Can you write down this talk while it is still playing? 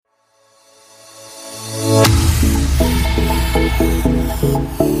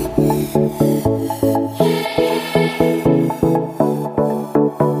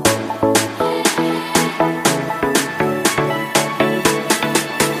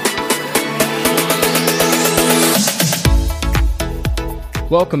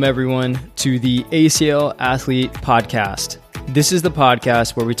Welcome, everyone, to the ACL Athlete Podcast. This is the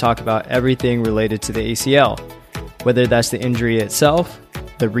podcast where we talk about everything related to the ACL, whether that's the injury itself,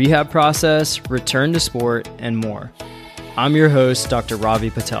 the rehab process, return to sport, and more. I'm your host, Dr. Ravi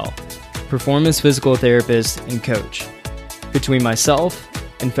Patel, performance physical therapist and coach. Between myself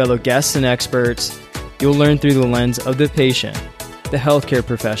and fellow guests and experts, you'll learn through the lens of the patient, the healthcare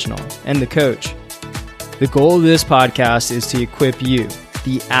professional, and the coach. The goal of this podcast is to equip you,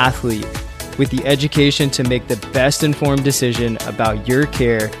 the athlete, with the education to make the best informed decision about your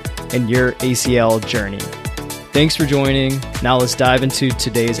care and your ACL journey. Thanks for joining. Now let's dive into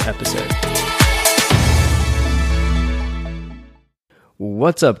today's episode.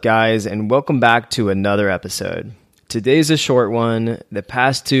 What's up, guys, and welcome back to another episode. Today's a short one. The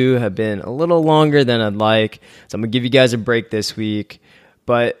past two have been a little longer than I'd like, so I'm going to give you guys a break this week.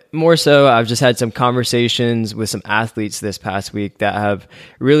 But more so, I've just had some conversations with some athletes this past week that have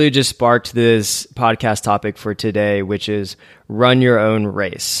really just sparked this podcast topic for today, which is run your own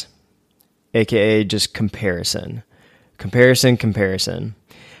race, aka just comparison. Comparison.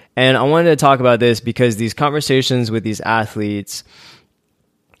 And I wanted to talk about this because these conversations with these athletes,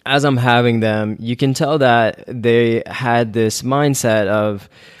 as I'm having them, you can tell that they had this mindset of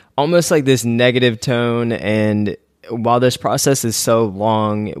almost like this negative tone. And while this process is so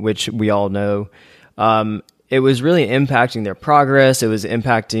long, which we all know, it was really impacting their progress. It was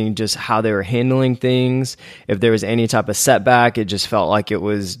impacting just how they were handling things. If there was any type of setback, it just felt like it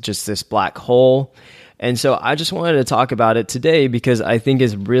was just this black hole. And so I just wanted to talk about it today because I think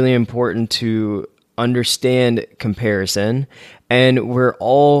it's really important to understand comparison. And we're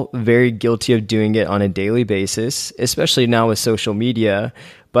all very guilty of doing it on a daily basis, especially now with social media.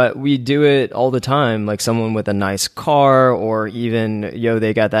 But we do it all the time, like someone with a nice car or even,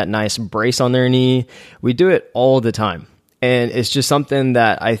 they got that nice brace on their knee. We do it all the time. And it's just something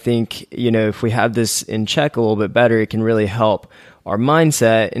that I think, if we have this in check a little bit better, it can really help our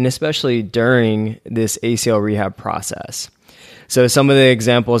mindset, and especially during this ACL rehab process. So some of the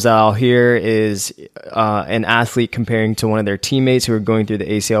examples that I'll hear is an athlete comparing to one of their teammates who are going through the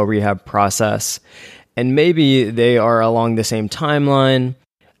ACL rehab process. And maybe they are along the same timeline,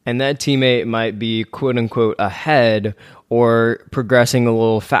 and that teammate might be quote unquote ahead or progressing a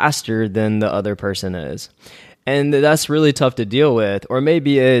little faster than the other person is. And that's really tough to deal with. Or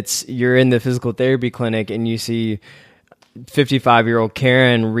maybe it's you're in the physical therapy clinic and you see 55-year-old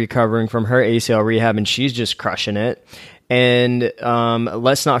Karen recovering from her ACL rehab and she's just crushing it. And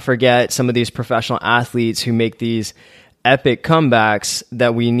let's not forget some of these professional athletes who make these epic comebacks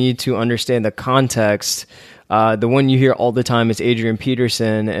that we need to understand the context. The one you hear all the time is Adrian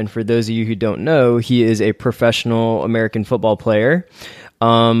Peterson. And for those of you who don't know, he is a professional American football player.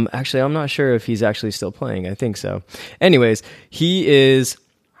 Actually, I'm not sure if he's actually still playing. I think so. Anyways, he is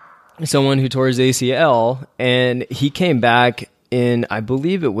someone who tore his ACL and he came back in, I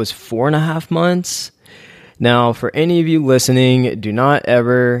believe it was 4.5 months. Now, for any of you listening, do not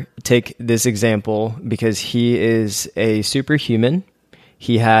ever take this example because he is a superhuman.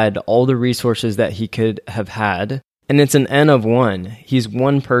 He had all the resources that he could have had, and it's an N of one. He's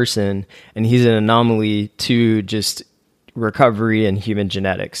one person, and he's an anomaly to just recovery and human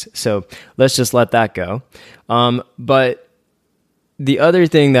genetics. So let's just let that go. But the other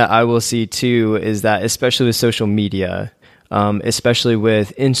thing that I will see too is that, especially with social media, especially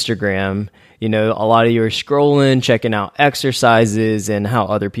with Instagram, a lot of you are scrolling, checking out exercises and how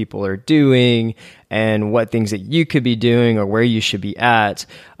other people are doing and what things that you could be doing or where you should be at.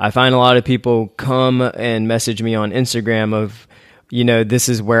 I find a lot of people come and message me on Instagram of, this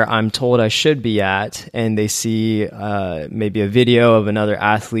is where I'm told I should be at. And they see maybe a video of another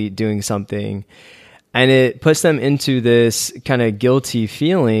athlete doing something. And it puts them into this kind of guilty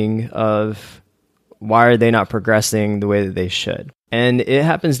feeling of why are they not progressing the way that they should? And it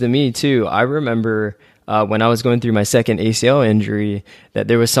happens to me too. I remember when I was going through my second ACL injury that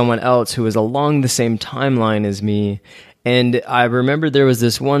there was someone else who was along the same timeline as me. And I remember there was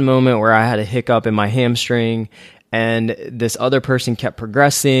this one moment where I had a hiccup in my hamstring and this other person kept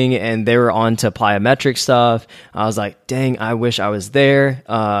progressing and they were on to plyometric stuff. I was like, dang, I wish I was there.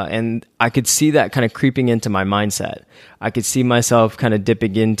 And I could see that kind of creeping into my mindset. I could see myself kind of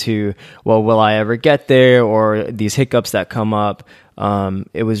dipping into, well, will I ever get there? Or these hiccups that come up.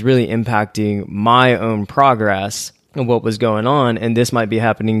 It was really impacting my own progress and what was going on. And this might be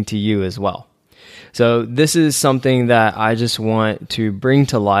happening to you as well. So this is something that I just want to bring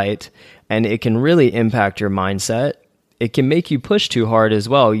to light, and it can really impact your mindset. It can make you push too hard as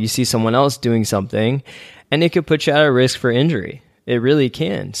well. You see someone else doing something, and it could put you at a risk for injury. It really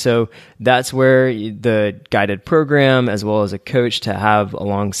can. So that's where the guided program, as well as a coach to have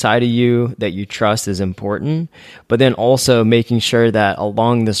alongside of you that you trust, is important. But then also making sure that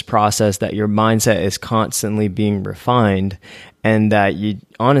along this process that your mindset is constantly being refined, and that you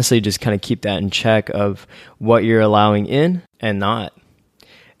honestly just kind of keep that in check of what you're allowing in and not.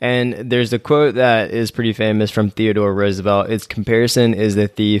 And there's a quote that is pretty famous from Theodore Roosevelt. It's comparison is the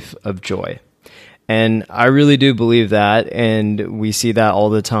thief of joy. And I really do believe that. And we see that all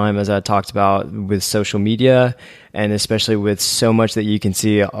the time, as I talked about, with social media, and especially with so much that you can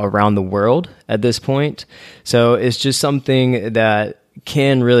see around the world at this point. So it's just something that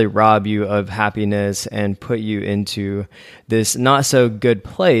can really rob you of happiness and put you into this not so good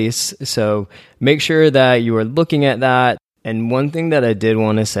place. So make sure that you are looking at that. And one thing that I did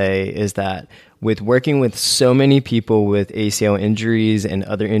want to say is that with working with so many people with ACL injuries and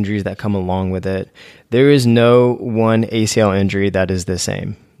other injuries that come along with it, there is no one ACL injury that is the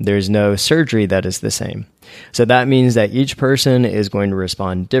same. There's no surgery that is the same. So that means that each person is going to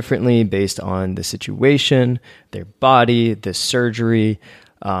respond differently based on the situation, their body, the surgery,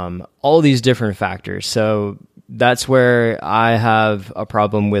 all these different factors. So that's where I have a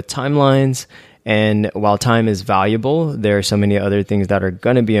problem with timelines. And while time is valuable, there are so many other things that are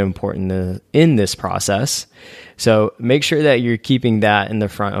going to be important in this process. So make sure that you're keeping that in the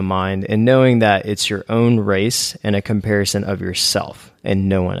front of mind and knowing that it's your own race and a comparison of yourself and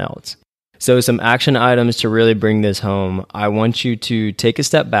no one else. So some action items to really bring this home. I want you to take a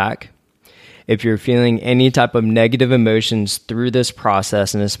step back. If you're feeling any type of negative emotions through this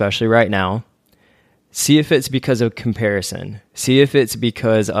process, and especially right now, see if it's because of comparison. See if it's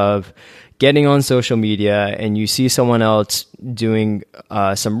because of getting on social media and you see someone else doing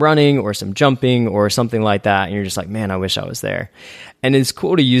some running or some jumping or something like that, and you're just like, man, I wish I was there. And it's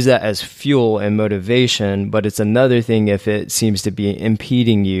cool to use that as fuel and motivation, but it's another thing if it seems to be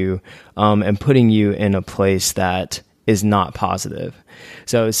impeding you and putting you in a place that is not positive.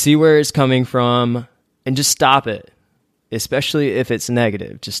 So see where it's coming from and just stop it, especially if it's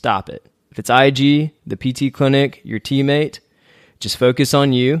negative. Just stop it. If it's IG, the PT clinic, your teammate, just focus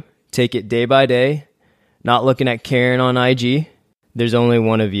on you. Take it day by day, not looking at Karen on IG. There's only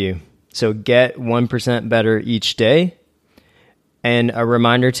one of you. So get 1% better each day. And a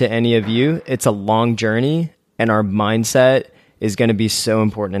reminder to any of you, it's a long journey, and our mindset is going to be so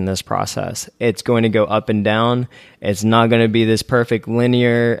important in this process. It's going to go up and down. It's not going to be this perfect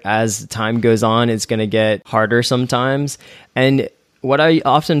linear. As time goes on, it's going to get harder sometimes. And what I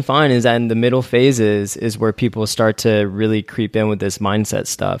often find is that in the middle phases is where people start to really creep in with this mindset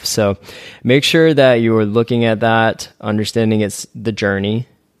stuff. So make sure that you are looking at that, understanding it's the journey,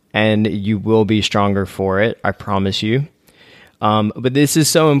 and you will be stronger for it. I promise you. But this is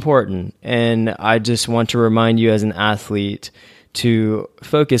so important. And I just want to remind you as an athlete to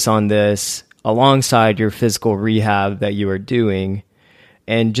focus on this alongside your physical rehab that you are doing,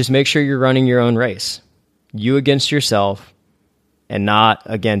 and just make sure you're running your own race, you against yourself, and not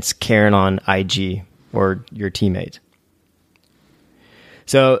against Karen on IG or your teammate.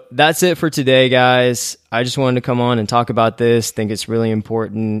 So that's it for today, guys. I just wanted to come on and talk about this. Think it's really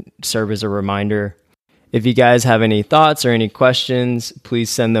important, serve as a reminder. If you guys have any thoughts or any questions, please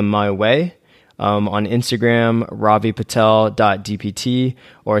send them my way on Instagram, ravipatel.dpt,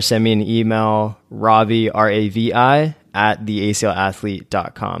 or send me an email, ravi, R-A-V-I,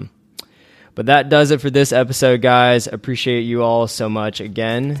 @theaclathlete.com. But that does it for this episode, guys. Appreciate you all so much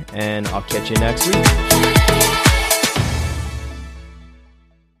again, and I'll catch you next week.